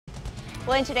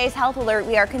Well, in today's Health Alert,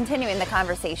 we are continuing the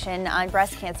conversation on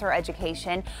breast cancer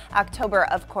education. October,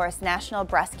 of course, National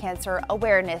Breast Cancer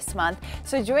Awareness Month.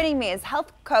 So joining me is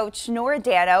health coach Nora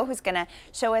Dano, who's going to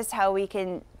show us how we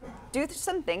can do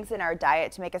some things in our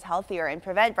diet to make us healthier and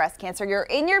prevent breast cancer. You're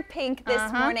in your pink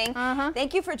this morning.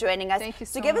 Thank you for joining us. Thank you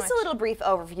so give much. us a little brief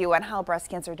overview on how breast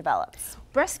cancer develops.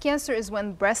 Breast cancer is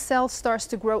when breast cells starts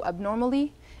to grow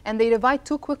abnormally and they divide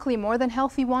too quickly more than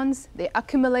healthy ones. They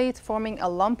accumulate, forming a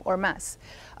lump or mass.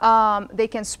 They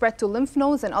can spread to lymph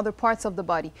nodes and other parts of the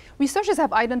body. Researchers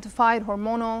have identified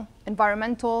hormonal,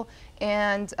 environmental,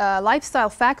 and lifestyle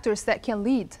factors that can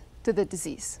lead to the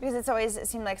disease. Because it's always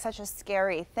seemed like such a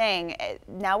scary thing.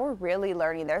 Now we're really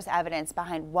learning there's evidence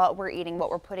behind what we're eating, what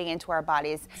we're putting into our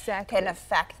bodies can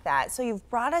affect that. So you've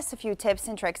brought us a few tips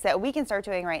and tricks that we can start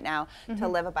doing right now to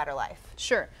live a better life.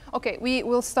 Sure. Okay, we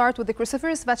will start with the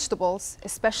cruciferous vegetables,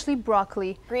 especially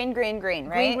broccoli. Green,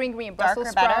 right? Green.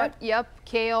 Brussels sprout, yep,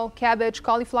 kale, cabbage,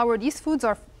 cauliflower. These foods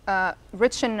are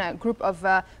rich in a group of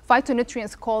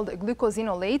phytonutrients called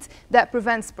glucosinolates that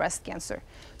prevents breast cancer.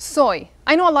 Soy.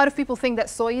 I know a lot of people think that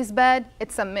soy is bad.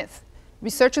 It's a myth.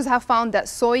 Researchers have found that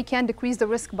soy can decrease the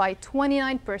risk by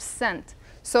 29%.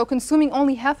 So consuming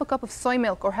only half a cup of soy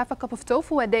milk or half a cup of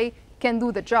tofu a day can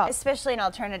do the job. Especially an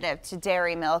alternative to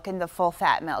dairy milk and the full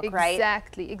fat milk, right?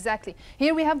 Exactly.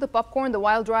 Here we have the popcorn, the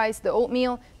wild rice, the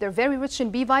oatmeal. They're very rich in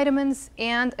B vitamins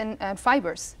and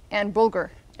fibers, and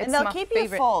bulgur. And they'll keep you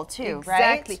full too,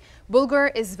 right? Exactly.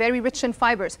 Bulgur is very rich in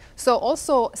fibers. So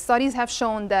also studies have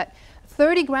shown that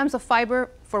 30 grams of fiber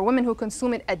for women who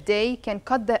consume it a day can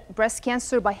cut the breast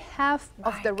cancer by half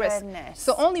of the risk.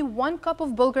 So only 1 cup of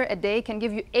bulgur a day can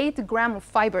give you 8 grams of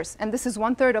fibers, and this is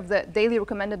 1/3 of the daily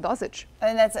recommended dosage.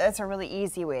 And that's a really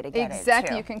easy way to get it.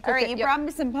 Exactly, you can cook it. All right, you brought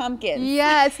me some pumpkins.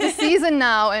 Yeah, it's the season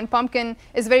now, and pumpkin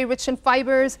is very rich in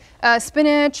fibers.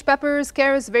 Spinach, peppers,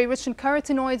 carrots, very rich in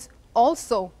carotenoids.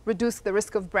 Also reduce the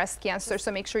risk of breast cancer,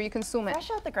 so make sure you consume it. Fresh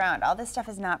out the ground. All this stuff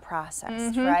is not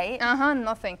processed, right?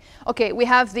 Nothing. Okay, we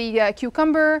have the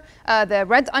cucumber, the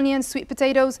red onions, sweet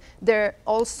potatoes. They're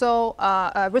also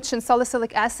rich in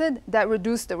salicylic acid that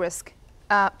reduce the risk.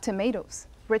 Tomatoes,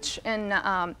 rich in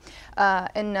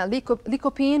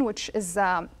lycopene, which is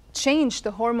change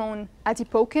the hormone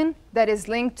adipokin that is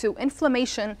linked to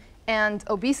inflammation and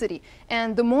obesity.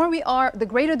 And the more we are, the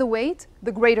greater the weight,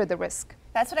 the greater the risk.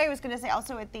 That's what I was going to say.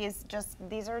 Also with these,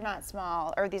 these are not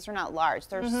small, or these are not large.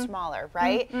 They're smaller,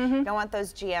 right? Don't want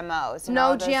those GMOs. And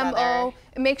no GMO.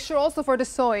 Make sure also for the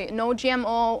soy, no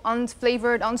GMO,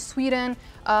 unflavored, unsweetened,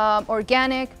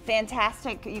 organic.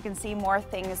 Fantastic. You can see more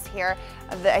things here.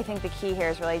 I think the key here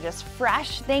is really just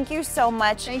fresh. Thank you so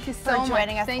much for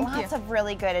joining us. Lots of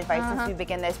really good advice as we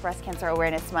begin this Breast Cancer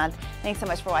Awareness Month. Thanks so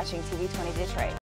much for watching TV 20 Detroit.